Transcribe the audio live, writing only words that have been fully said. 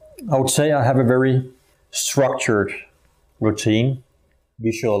I would say I have a very structured routine.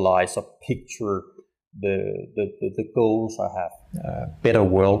 Visualize or picture the goals I have. A better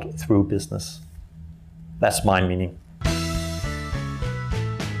world through business. That's my meaning.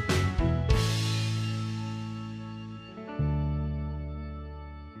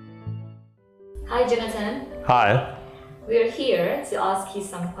 Hi, Jonathan. Hi. We're here to ask you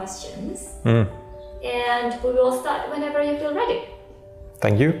some questions. And we will start whenever you feel ready.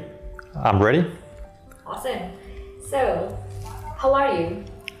 Thank you. I'm ready. Awesome. So, how are you?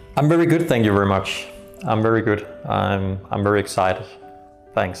 I'm very good, thank you very much. I'm very good. I'm very excited.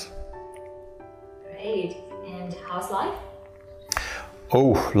 Thanks. Great. And how's life?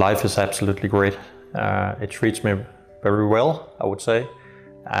 Oh, life is absolutely great. It treats me very well, I would say.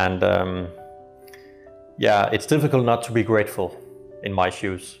 And yeah, it's difficult not to be grateful in my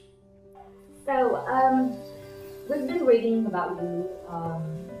shoes. So, we've been reading about you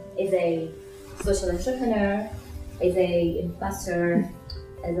as a social entrepreneur, as a investor,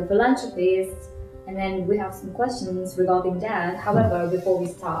 as a philanthropist, and then we have some questions regarding that. However, before we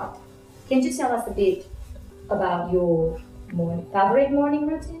start, can you tell us a bit about your favorite morning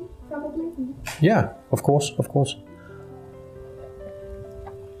routine, probably? Yeah, of course.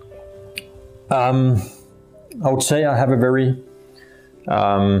 I would say I have a very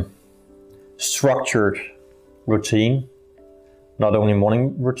structured routine. Not only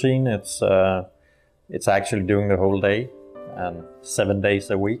morning routine, it's actually doing the whole day and 7 days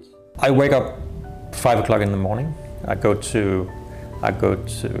a week. I wake up 5 o'clock in the morning. I go to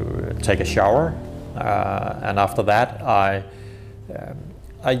take a shower, and after that I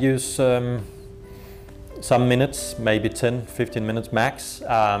use some minutes, maybe 10-15 minutes max,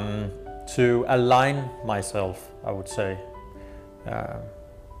 to align myself, I would say.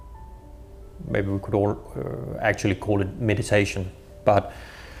 Maybe we could all actually call it meditation, but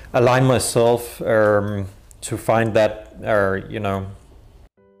align myself to find that, the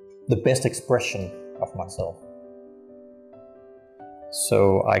best expression of myself.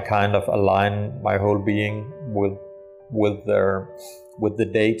 So I kind of align my whole being with the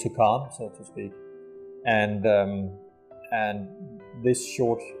day to come, so to speak, and this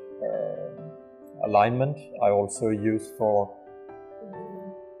short alignment I also use for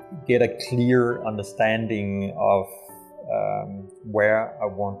get a clear understanding of where I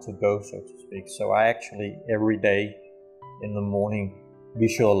want to go, so to speak. So I actually every day in the morning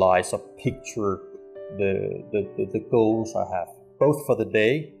visualize or picture the goals I have, both for the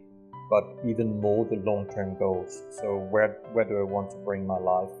day, but even more the long-term goals. So where do I want to bring my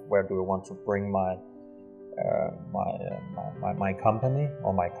life? Where do I want to bring my company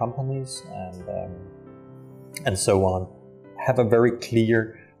or my companies, and so on. Have a very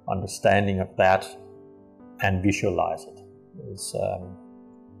clear understanding of that and visualize it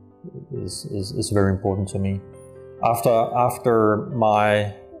is very important to me. After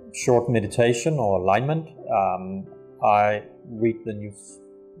my short meditation or alignment, I read the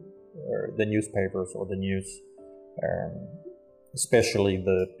newspapers or the news, especially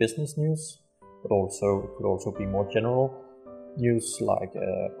the business news, but also it could also be more general news like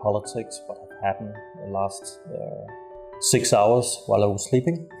politics, what have happened the last 6 hours while I was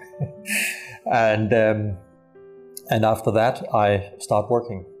sleeping. And after that I start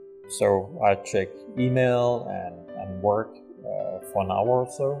working. So I check email and work for an hour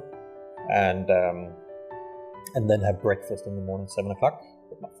or so, and then have breakfast in the morning, 7 o'clock,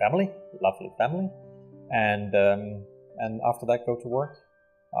 with my family, lovely family, and after that go to work.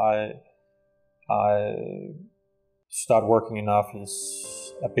 I start working in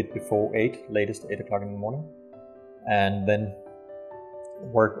office a bit before 8, latest 8 o'clock in the morning, and then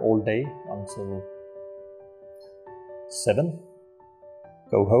work all day until 7,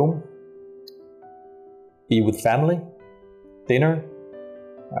 go home, be with family, dinner,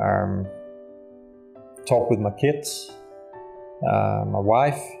 talk with my kids, my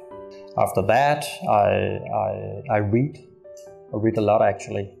wife. After that I read. I read a lot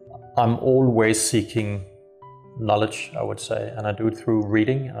actually. I'm always seeking knowledge, I would say, and I do it through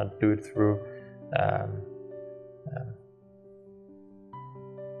reading. I do it through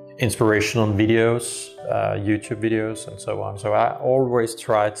inspirational videos, YouTube videos, and so on. So I always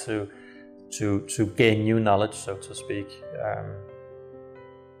try to gain new knowledge, so to speak,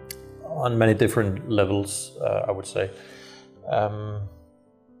 on many different levels, I would say.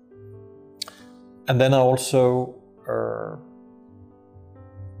 And then I also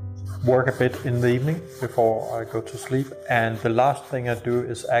work a bit in the evening before I go to sleep. And the last thing I do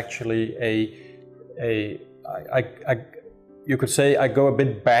is actually you could say I go a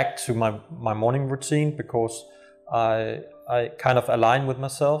bit back to my morning routine, because I I kind of align with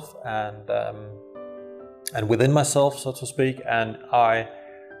myself and within myself, so to speak, and I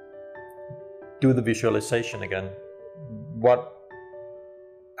do the visualization again.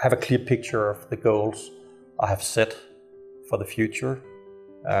 Have a clear picture of the goals I have set for the future.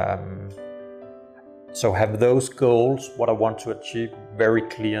 So have those goals, what I want to achieve, very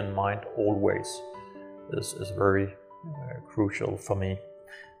clear in mind always is very crucial for me.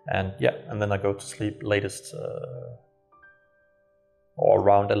 And then I go to sleep latest or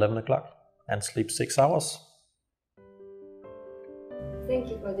around 11 o'clock and sleep 6 hours. Thank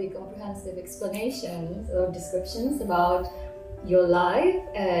you for the comprehensive explanations or descriptions about your life,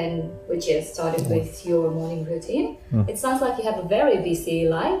 and which is started with your morning routine. It sounds like you have a very busy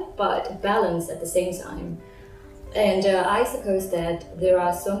life, but balanced at the same time. And I suppose that there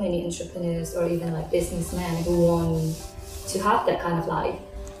are so many entrepreneurs or even like businessmen who want to have that kind of life.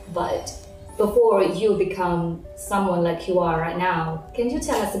 But before you become someone like you are right now, can you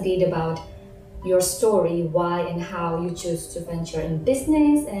tell us a bit about your story, why and how you choose to venture in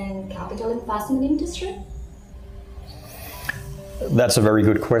business and capital investment industry? That's a very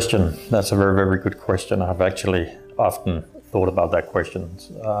good question. That's a very, very good question. I've actually often thought about that question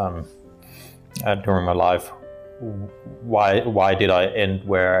during my life. Why did I end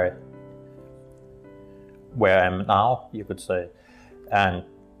where I am now, you could say? And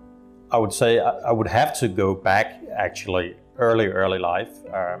I would say I would have to go back actually early life.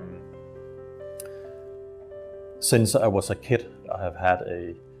 Since I was a kid, I have had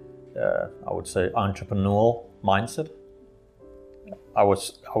I would say, entrepreneurial mindset. I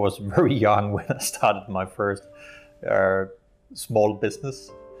was very young when I started my first small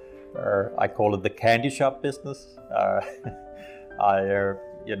business. I call it the candy shop business. I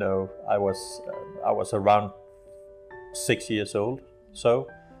was around 6 years old,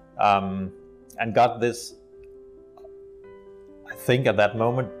 and got this, I think at that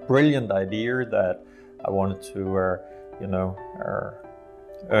moment, brilliant idea that I wanted to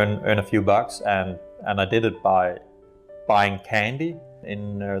earn a few bucks, and I did it by buying candy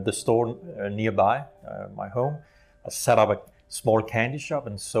in the store nearby my home. I set up a small candy shop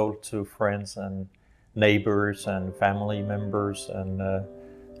and sold to friends and neighbors and family members, and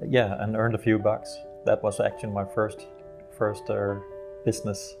earned a few bucks. That was actually my first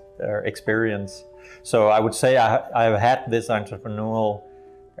business experience. So I would say I've had this entrepreneurial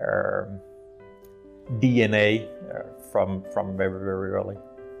DNA from very, very early.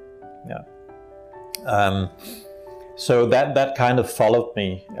 So that kind of followed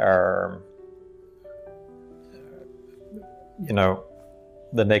me,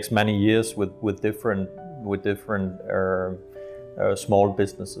 the next many years with different small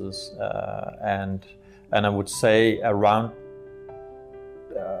businesses, and I would say around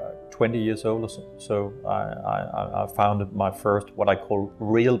 20 years old or so I founded my first, what I call,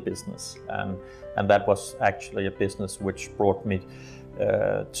 real business, and that was actually a business which brought me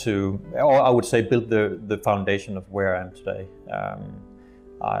or I would say build the foundation of where I am today.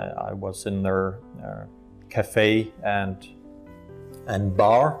 I was in their cafe and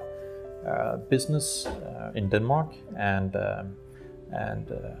bar business in Denmark, and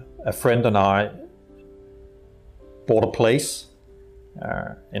a friend and I bought a place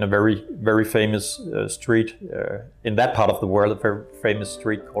in a very, very famous street in that part of the world, a very famous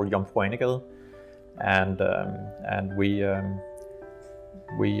street called Jomfru Anegade, and we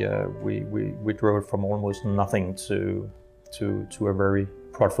drove from almost nothing to a very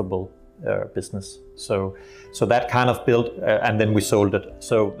profitable business. So that kind of built, and then we sold it.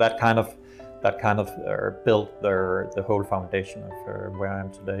 So that kind of built the whole foundation of where I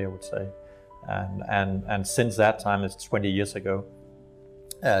am today, I would say. And since that time, it's 20 years ago.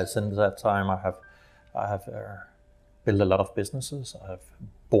 Since that time, I have built a lot of businesses. I have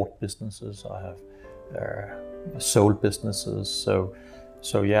bought businesses. I have sold businesses.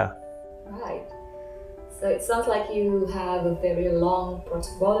 So yeah. Right. So it sounds like you have a very long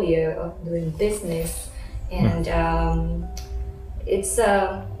portfolio of doing business, and it's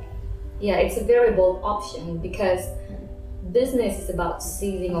a very bold option, because business is about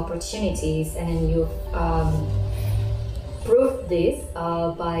seizing opportunities, and then you proved this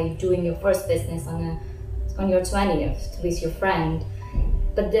by doing your first business on your 20th with your friend.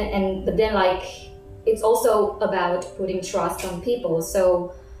 But then like, it's also about putting trust on people.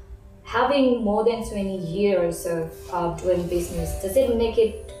 So having more than 20 years of doing business, does it make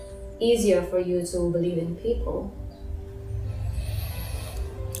it easier for you to believe in people?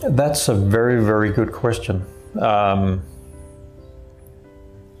 That's a very, very good question.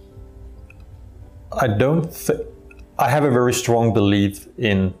 I have a very strong belief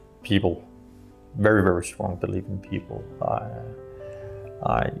in people. very, very strong belief in people.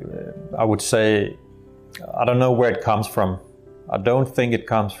 I would say, I don't know where it comes from. I don't think it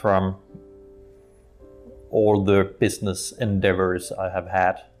comes from all the business endeavors I have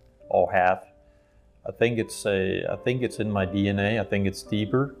had or have. I think it's in my DNA. I think it's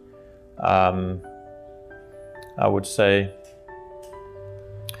deeper. I would say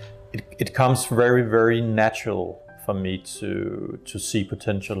it comes very, very natural for me to see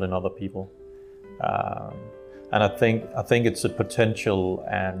potential in other people, and I think it's a potential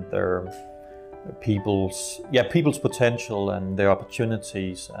and their people's potential and their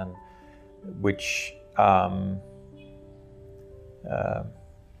opportunities, and which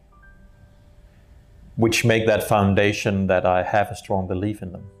make that foundation that I have a strong belief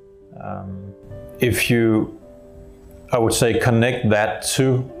in them. If you, I would say, connect that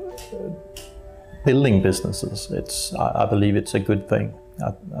to building businesses, I believe it's a good thing.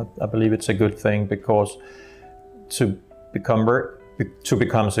 I believe it's a good thing because to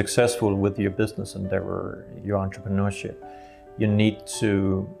become successful with your business endeavor, your entrepreneurship,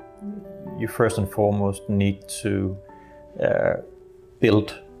 you first and foremost need to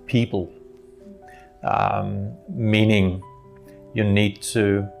build people. Meaning you need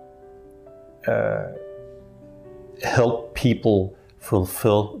to help people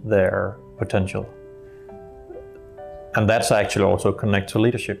fulfill their potential. And that's actually also connect to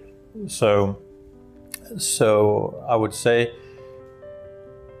leadership. So I would say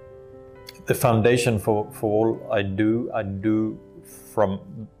the foundation for all I do from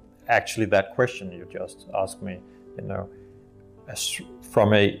actually that question you just asked me,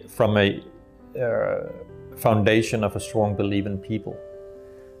 from a foundation of a strong belief in people,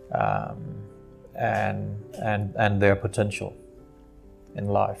 and their potential in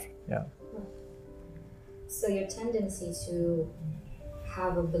life. Yeah. So your tendency to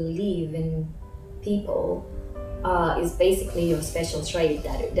have a belief in people is basically your special trait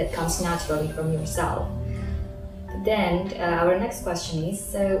that comes naturally from yourself. Then our next question is,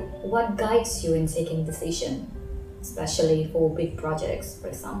 so what guides you in taking decision, especially for big projects, for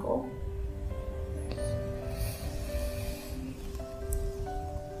example?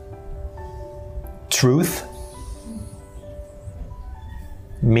 Truth,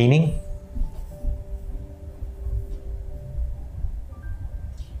 meaning,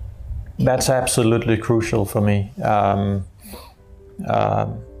 that's absolutely crucial for me.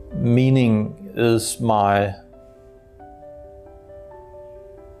 Meaning is my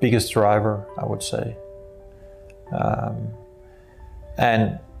biggest driver, I would say.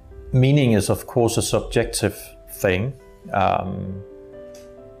 And meaning is, of course, a subjective thing,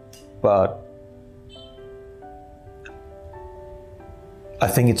 but I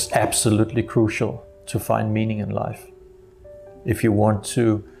think it's absolutely crucial to find meaning in life. If you want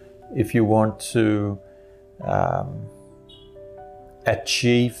to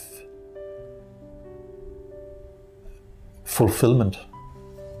achieve fulfillment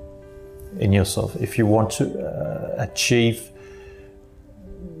in yourself, if you want to achieve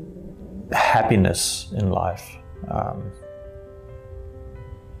happiness in life,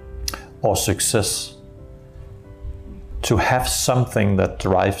 or success, to have something that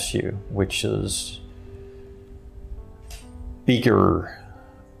drives you, which is bigger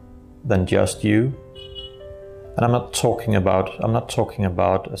than just you. And I'm not talking about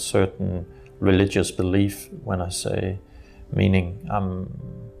a certain religious belief when I say meaning. I'm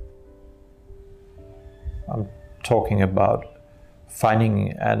talking about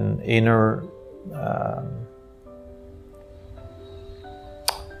finding an inner,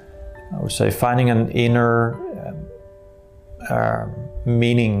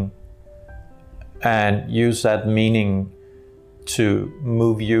 meaning, and use that meaning to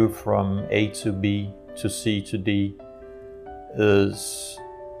move you from A to B to C to D is,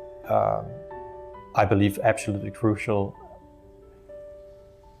 I believe, absolutely crucial.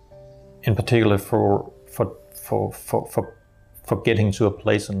 In particular for getting to a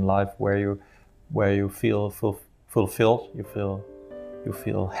place in life where you feel fulfilled, you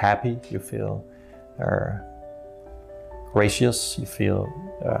feel happy, you feel gracious, you feel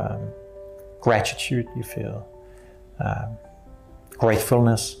gratitude, you feel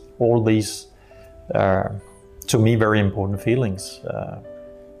gratefulness. All these, to me, very important feelings.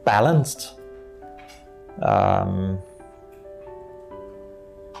 Balanced. And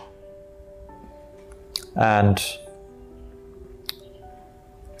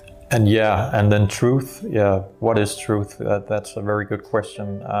then truth. Yeah, what is truth? That's a very good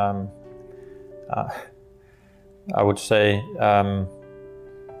question. I would say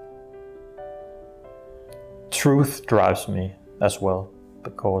truth drives me as well,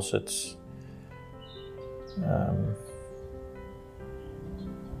 because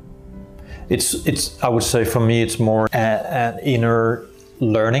It's I would say for me it's more an inner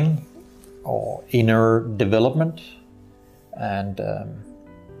learning or inner development, and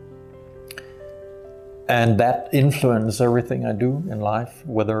that influences everything I do in life,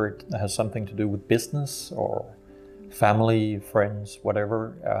 whether it has something to do with business or family, friends,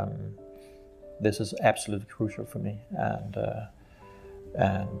 whatever. This is absolutely crucial for me, and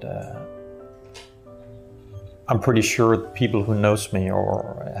I'm pretty sure people who knows me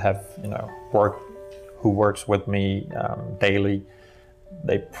or have who works with me daily,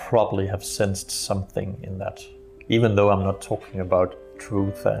 they probably have sensed something in that, even though I'm not talking about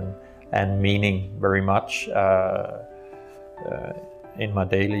truth and meaning very much in my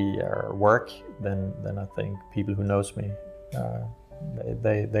daily work. Then I think people who knows me,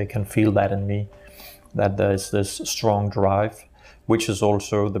 they can feel that in me, that there's this strong drive, which is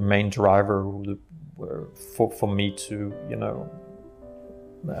also the main driver for me to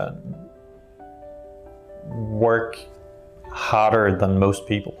work harder than most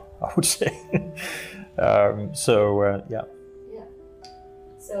people, I would say. Yeah.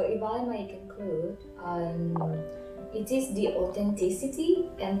 So if I may conclude, it is the authenticity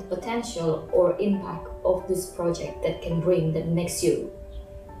and potential or impact of this project that can bring, that makes you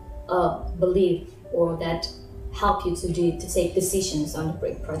believe, or that help you to take decisions on the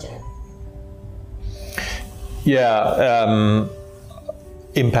break project. Yeah,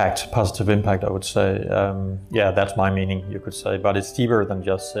 impact, positive impact, I would say. Yeah, that's my meaning, you could say, but it's deeper than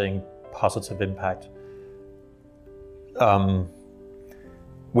just saying positive impact.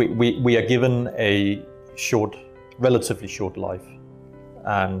 We are given a relatively short life,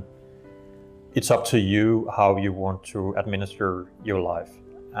 and it's up to you how you want to administer your life.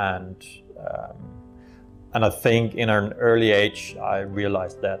 And I think in an early age I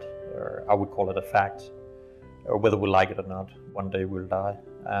realized that, or I would call it a fact, or whether we like it or not, one day we'll die,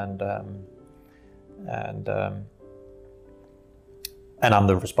 and I'm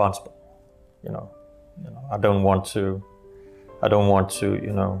the responsible. I don't want to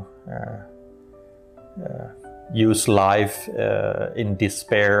use life in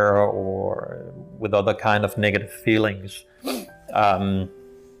despair or with other kind of negative feelings.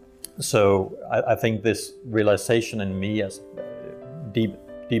 So I think this realization in me, as deep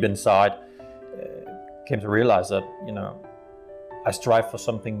inside, came to realize that I strive for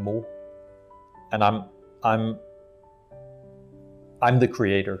something more, and I'm the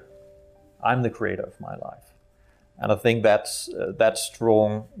creator. I'm the creator of my life, and I think that's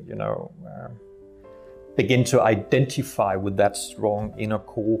strong. Begin to identify with that strong inner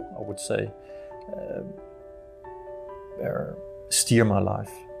core, I would say, steer my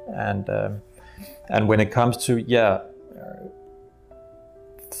life, and when it comes to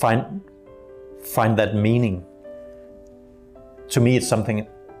find that meaning. To me, it's something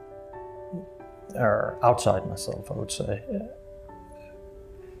outside myself, I would say.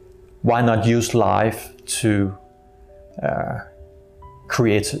 Why not use life to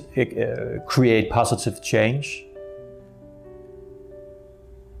create positive change?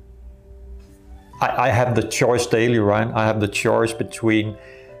 I have the choice daily, right? I have the choice between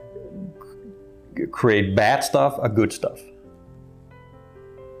create bad stuff or good stuff.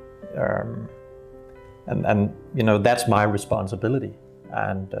 And that's my responsibility,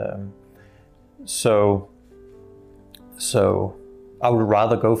 and so I would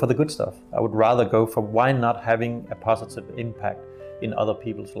rather go for the good stuff. I would rather go for why not having a positive impact in other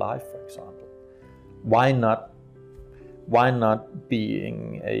people's life, for example. Why not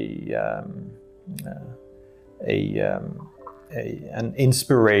being an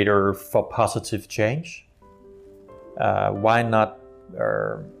inspirator for positive change? Why not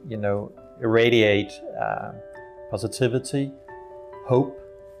irradiate positivity, hope,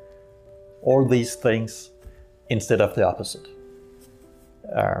 all these things instead of the opposite?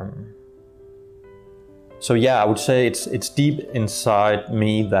 So I would say it's deep inside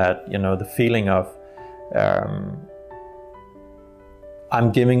me that the feeling of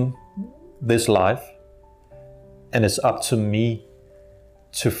I'm giving this life, and it's up to me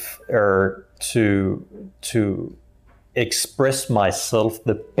to express myself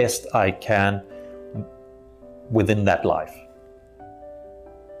the best I can within that life.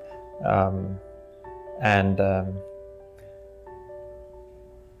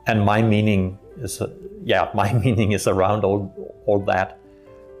 And my meaning is around all that.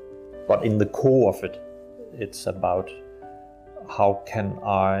 But in the core of it, it's about how can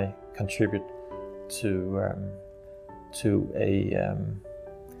I contribute to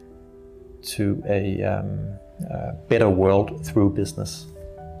a better world through business.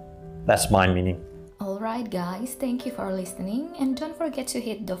 That's my meaning. Alright guys, thank you for listening, and don't forget to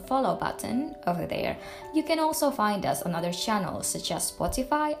hit the follow button over there. You can also find us on other channels such as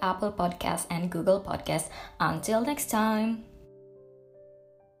Spotify, Apple Podcasts, and Google Podcasts. Until next time!